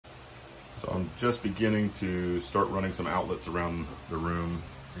So I'm just beginning to start running some outlets around the room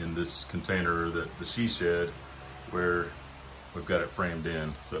in this container, that the she shed, where we've got it framed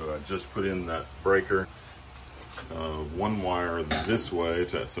in. So I just put in that breaker, one wire this way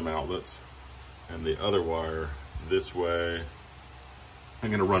to some outlets, and the other wire this way. I'm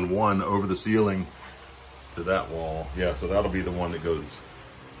gonna run one over the ceiling to that wall. Yeah, so that'll be the one that goes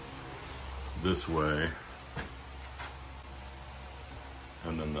this way.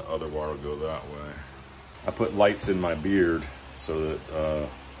 And then the other wire will go that way. I put lights in my beard so that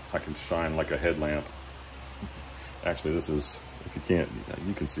I can shine like a headlamp. Actually, this is, if you can't,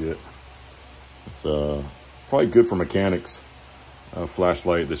 you can see it. It's probably good for mechanics. A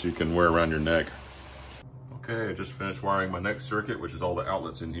flashlight that you can wear around your neck. Okay, I just finished wiring my next circuit, which is all the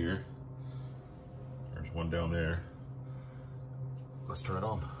outlets in here. There's one down there. Let's turn it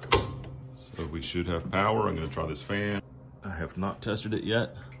on. So we should have power. I'm gonna try this fan. I have not tested it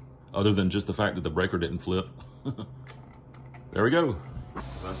yet, other than just the fact that the breaker didn't flip. There we go. So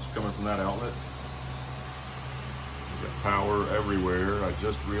that's coming from that outlet. We got power everywhere. I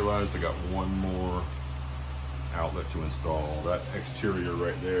just realized I got one more outlet to install. That exterior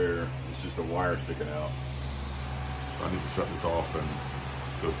right there is just a wire sticking out. So I need to shut this off and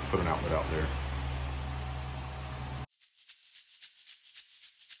go put an outlet out there.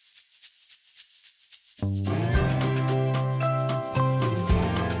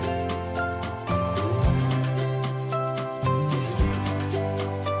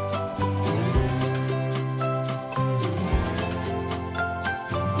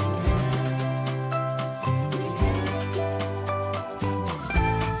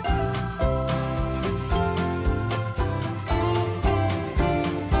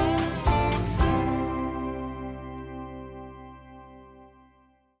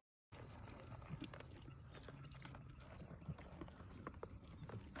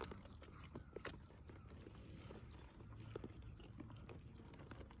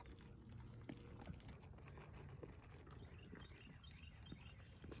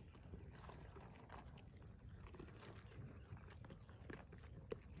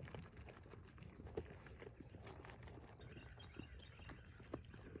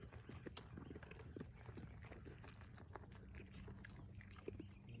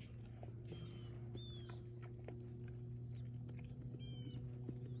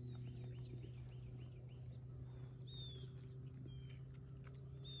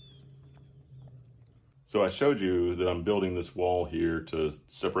 So I showed you that I'm building this wall here to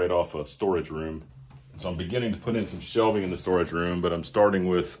separate off a storage room. So I'm beginning to put in some shelving in the storage room, but I'm starting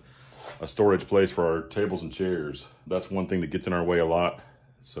with a storage place for our tables and chairs. That's one thing that gets in our way a lot.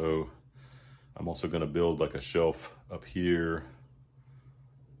 So I'm also gonna build like a shelf up here,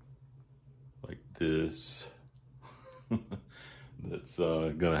 like this. That's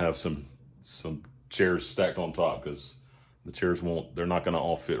gonna have some chairs stacked on top, because the chairs they're not gonna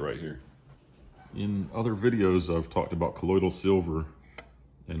all fit right here. In other videos, I've talked about colloidal silver,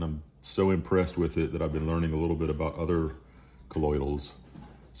 and I'm so impressed with it that I've been learning a little bit about other colloidals.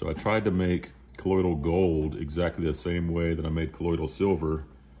 So I tried to make colloidal gold exactly the same way that I made colloidal silver,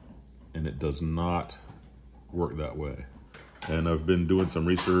 and it does not work that way. And I've been doing some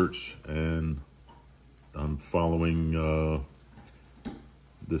research, and I'm following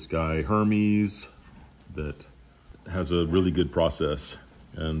this guy Hermes that has a really good process.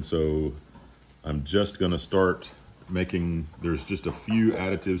 And so I'm just gonna start making, there's just a few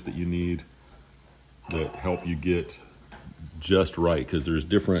additives that you need that help you get just right, because there's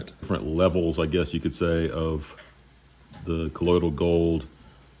different levels, I guess you could say, of the colloidal gold,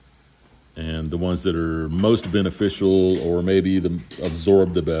 and the ones that are most beneficial, or maybe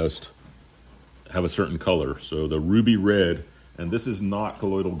absorb the best, have a certain color. So the ruby red, and this is not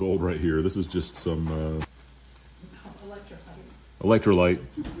colloidal gold right here. This is just some electrolyte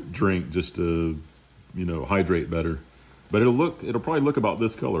drink just to, you know, hydrate better. But it'll probably look about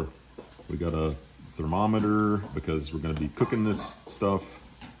this color. We got a thermometer because we're gonna be cooking this stuff.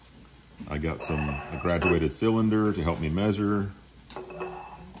 I got a graduated cylinder to help me measure,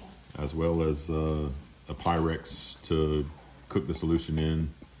 as well as a Pyrex to cook the solution in.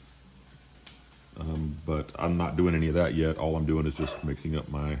 But I'm not doing any of that yet. All I'm doing is just mixing up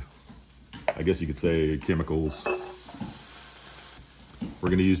my, I guess you could say, chemicals. We're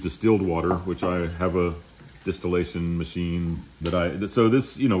gonna use distilled water, which I have a distillation machine so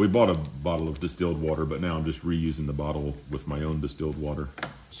this, you know, we bought a bottle of distilled water, but now I'm just reusing the bottle with my own distilled water.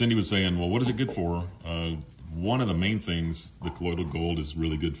 Cindy was saying, well, what is it good for? One of the main things the colloidal gold is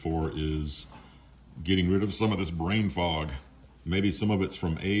really good for is getting rid of some of this brain fog. Maybe some of it's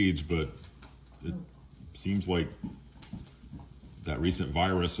from age, but it seems like that recent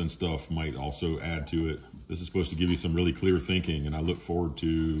virus and stuff might also add to it. This is supposed to give you some really clear thinking, and I look forward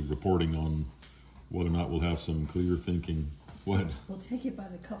to reporting on whether or not we'll have some clear thinking. What? We'll take it by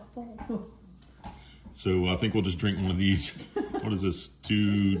the cupful. So I think we'll just drink one of these. What is this?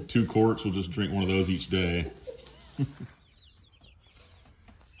 Two quarts. We'll just drink one of those each day. The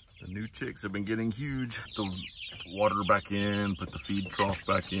new chicks have been getting huge. Put the water back in, put the feed trough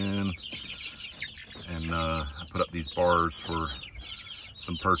back in, and I put up these bars for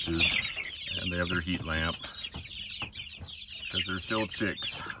some perches, and they have their heat lamp because they're still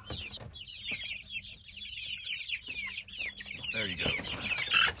chicks. There you go.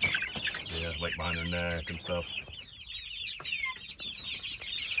 Yeah, like behind their neck and stuff.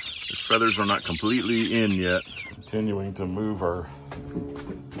 The feathers are not completely in yet. Continuing to move our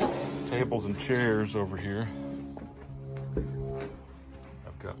tables and chairs over here.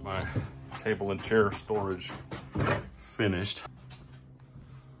 I've got my table and chair storage finished.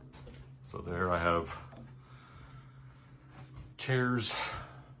 So there I have chairs,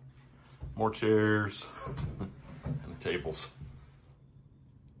 more chairs, and tables.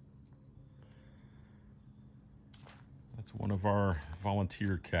 That's one of our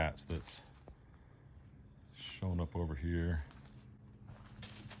volunteer cats that's showing up over here.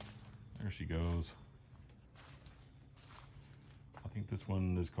 There she goes. I think this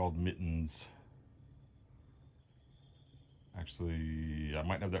one is called Mittens. Actually, I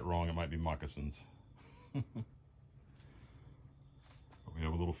might have that wrong. It might be moccasins. But we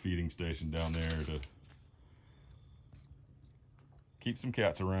have a little feeding station down there to keep some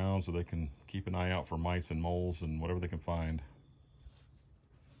cats around so they can keep an eye out for mice and moles and whatever they can find.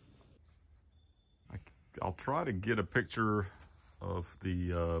 I'll try to get a picture of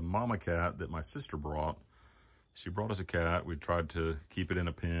the mama cat that my sister brought. She brought us a cat. We tried to keep it in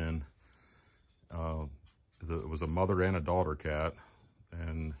a pen. It was a mother and a daughter cat,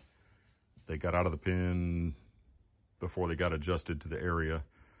 and they got out of the pen before they got adjusted to the area.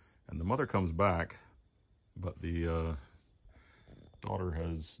 And the mother comes back, but the daughter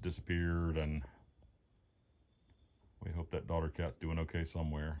has disappeared, and we hope that daughter cat's doing okay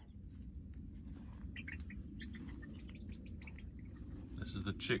somewhere. This is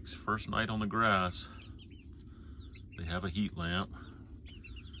the chicks' first night on the grass. They have a heat lamp.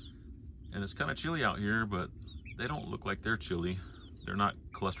 And it's kind of chilly out here, but they don't look like they're chilly. They're not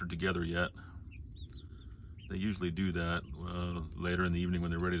clustered together yet. They usually do that later in the evening when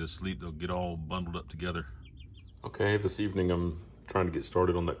they're ready to sleep. They'll get all bundled up together. Okay, this evening I'm trying to get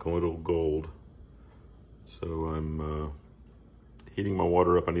started on that colloidal gold. So I'm heating my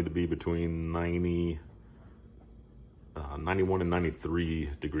water up. I need to be between 91 and 93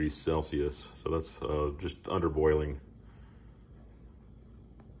 degrees Celsius. So that's just under boiling.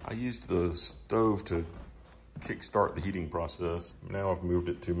 I used the stove to kickstart the heating process. Now I've moved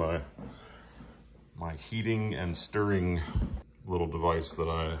it to my heating and stirring little device that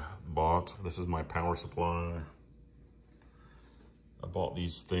I bought. This is my power supply. I bought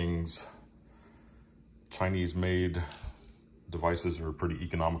these things. Chinese made devices are pretty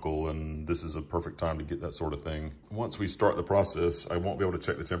economical, and this is a perfect time to get that sort of thing. Once we start the process, I won't be able to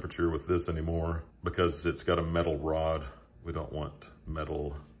check the temperature with this anymore because it's got a metal rod. We don't want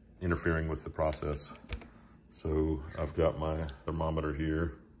metal interfering with the process. So I've got my thermometer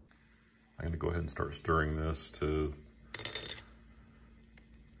here. I'm gonna go ahead and start stirring this to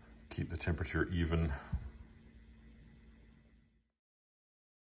keep the temperature even.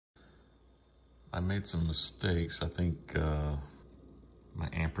 I made some mistakes. I think my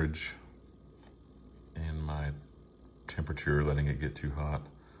amperage and my temperature, letting it get too hot.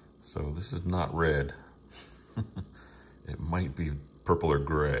 So this is not red. It might be purple or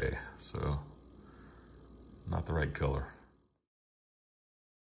gray, so not the right color.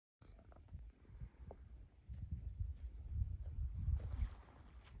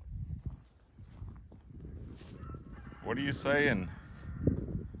 What are you saying?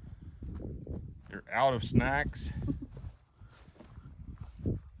 You're out of snacks?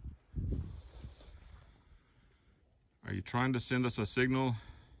 Are you trying to send us a signal?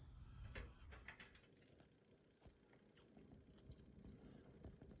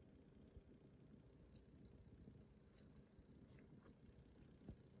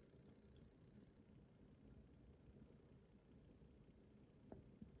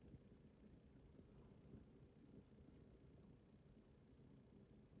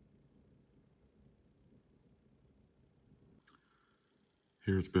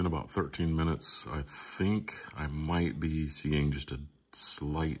 Here it's been about 13 minutes. I think I might be seeing just a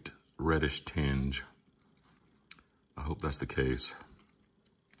slight reddish tinge. I hope that's the case.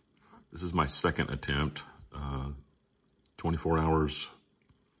 This is my second attempt 24 hours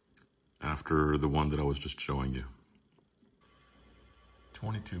after the one that I was just showing you.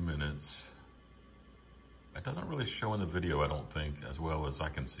 22 minutes. It doesn't really show in the video, I don't think, as well as I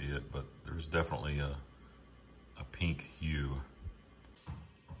can see it, but there's definitely a pink hue.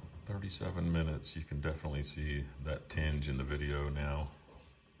 37 minutes, you can definitely see that tinge in the video now.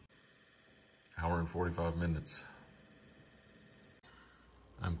 Hour and 45 minutes.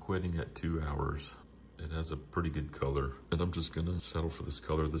 I'm quitting at 2 hours. It has a pretty good color, and I'm just gonna settle for this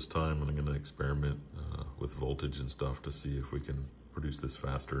color this time, and I'm gonna experiment with voltage and stuff to see if we can produce this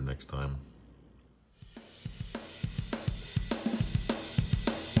faster next time.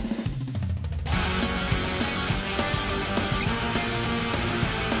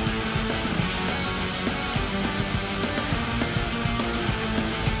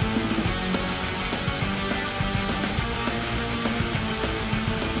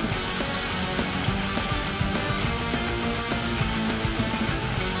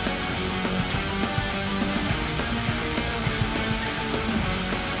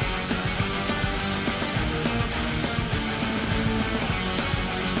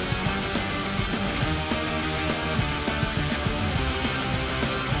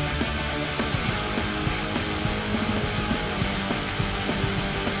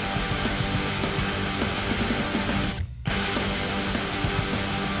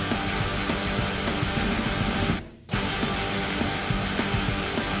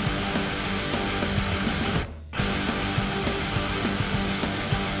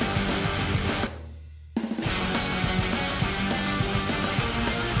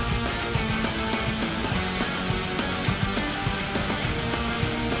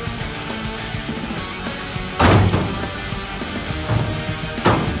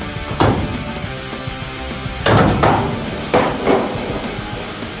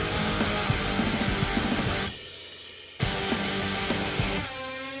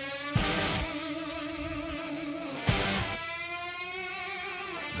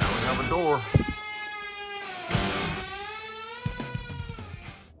 Door.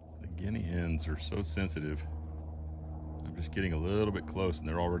 The guinea hens are so sensitive. I'm just getting a little bit close and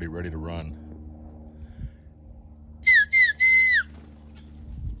they're already ready to run.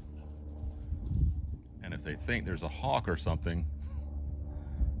 And if they think there's a hawk or something,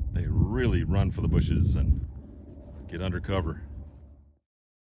 they really run for the bushes and get under cover.